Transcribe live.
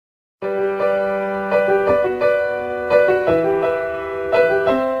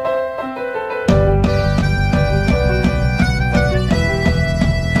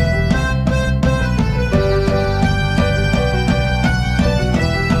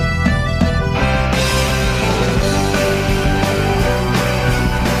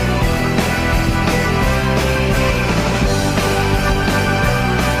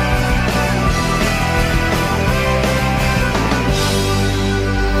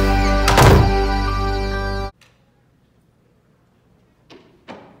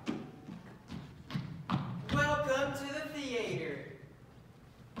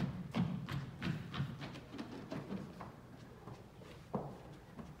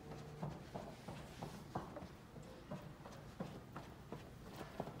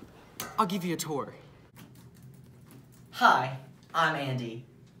I'll give you a tour. Hi, I'm Andy,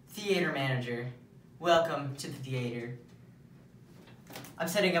 theater manager. Welcome to the theater. I'm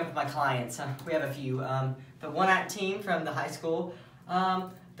setting up with my clients. We have a few. The one-act team from the high school,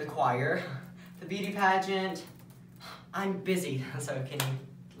 the choir, the beauty pageant. I'm busy, so can you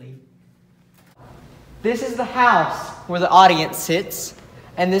leave? This is the house where the audience sits,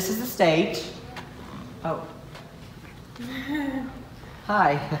 and this is the stage. Oh.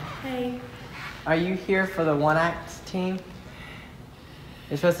 Hi. Hey. Are you here for the one-act team?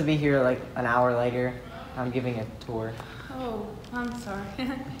 You're supposed to be here like an hour later. I'm giving a tour. Oh, I'm sorry.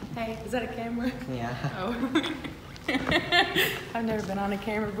 Hey, is that a camera? Yeah. Oh. I've never been on a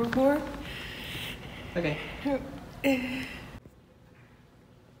camera before. Okay.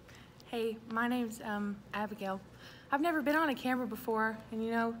 Hey, my name's Abigail. I've never been on a camera before, and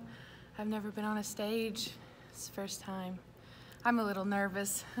you know, I've never been on a stage. It's the first time. I'm a little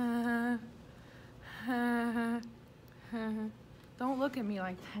nervous. Don't look at me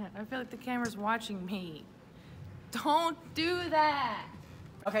like that. I feel like the camera's watching me. Don't do that.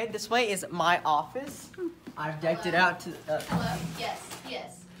 Okay, this way is my office. I've decked it out to. Hello. Yes.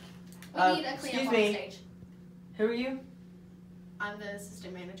 Yes. We need a cleanup on the stage. Who are you? I'm the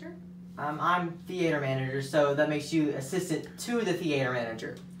assistant manager. I'm theater manager, so that makes you assistant to the theater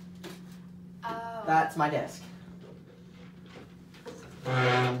manager. Oh. That's my desk.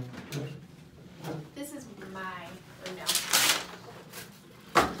 This is my window.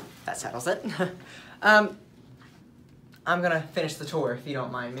 That settles it. I'm gonna finish the tour if you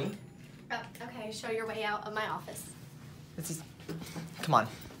don't mind me. Oh, okay. Show your way out of my office. Come on.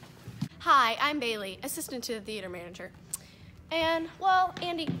 Hi, I'm Bailey, assistant to the theater manager. And, well,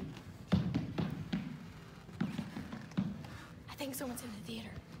 Andy, I think someone's in the theater.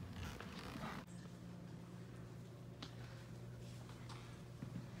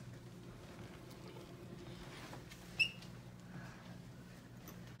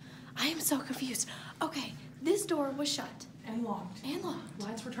 I am so confused. Okay, this door was shut. And locked. And locked.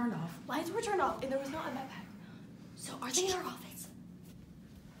 Lights were turned off. Lights were turned off, and there was not a backpack. So are they in our office?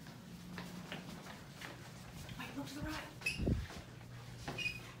 Wait, look to the right.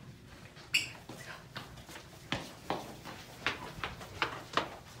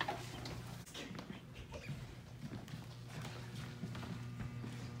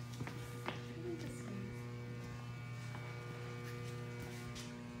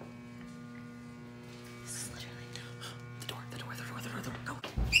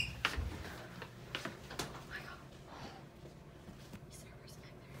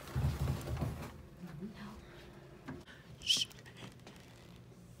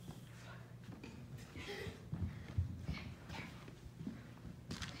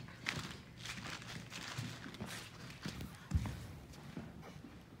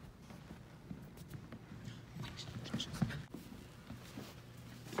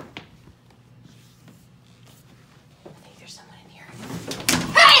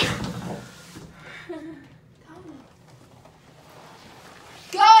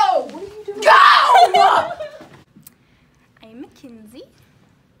 Go. I'm Mackenzie.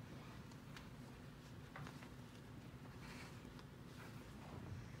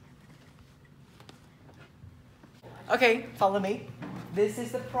 Okay, follow me. This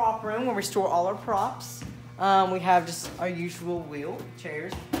is the prop room where we store all our props. We have just our usual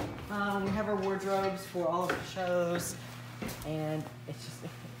wheelchairs. We have our wardrobes for all of our shows. And it's just some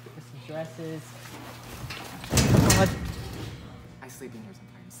dresses. God. I sleep in here sometimes.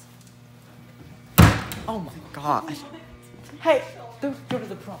 Oh my God. Hey, go to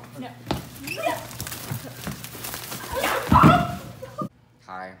the prop room. No.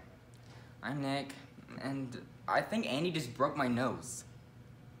 Hi, I'm Nick, and I think Andy just broke my nose.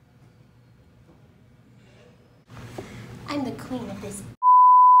 I'm the queen of this.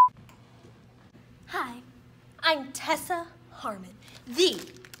 Hi, I'm Tessa Harmon, the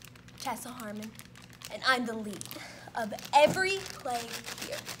Tessa Harmon, and I'm the lead of every play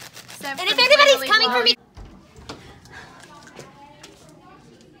here. And if anybody's coming for me,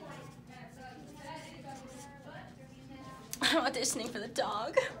 I'm auditioning for the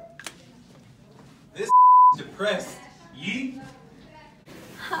dog. This depressed. Yeet.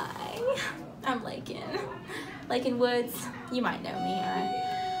 Hi, I'm Lakin Woods. You might know me.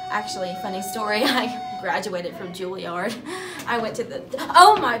 Actually, funny story, I graduated from Juilliard. I went to the,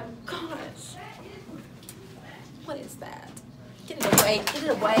 oh my gosh. What is that? Get it away, get it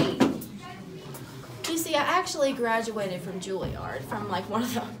away. You see, I actually graduated from Juilliard, from like one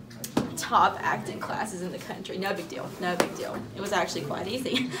of the top acting classes in the country. No big deal, no big deal. It was actually quite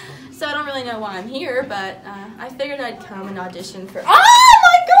easy. So I don't really know why I'm here, but I figured I'd come and audition for, oh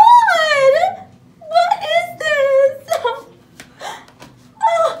my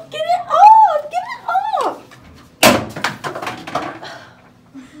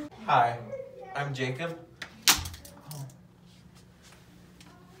Hi, I'm Jacob. Oh.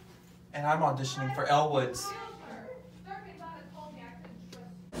 And I'm auditioning for Elwood's.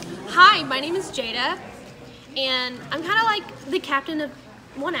 Hi, my name is Jada, and I'm kind of like the captain of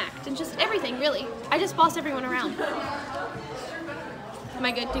one act and just everything, really. I just boss everyone around. Am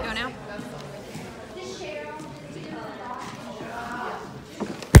I good to go now?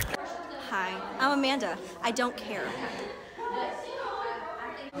 Hi, I'm Amanda. I don't care.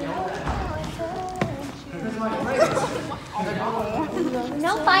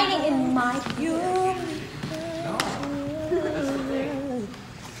 No fighting in my room.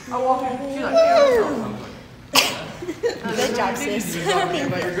 Good job, sis.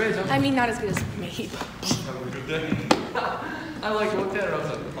 I mean, not as good as me.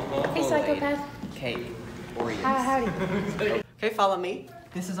 Hey, psychopath. Okay, Oreo. Howdy. Okay, follow me.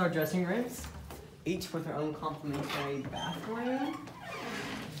 This is our dressing rooms, each with their own complimentary bathroom.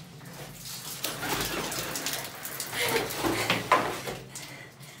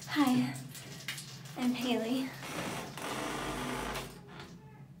 Hi, I'm Haley.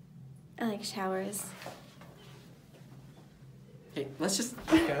 I like showers. Okay, let's just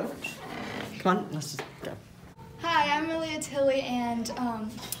go. Come on, let's just go. Hi, I'm Malia Tilly, and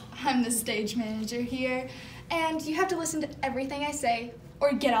I'm the stage manager here. And you have to listen to everything I say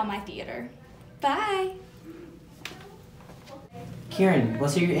or get out my theater. Bye. Kieran,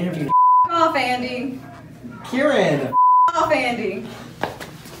 let's hear your interview. Off, Andy. Kieran! Off, Andy.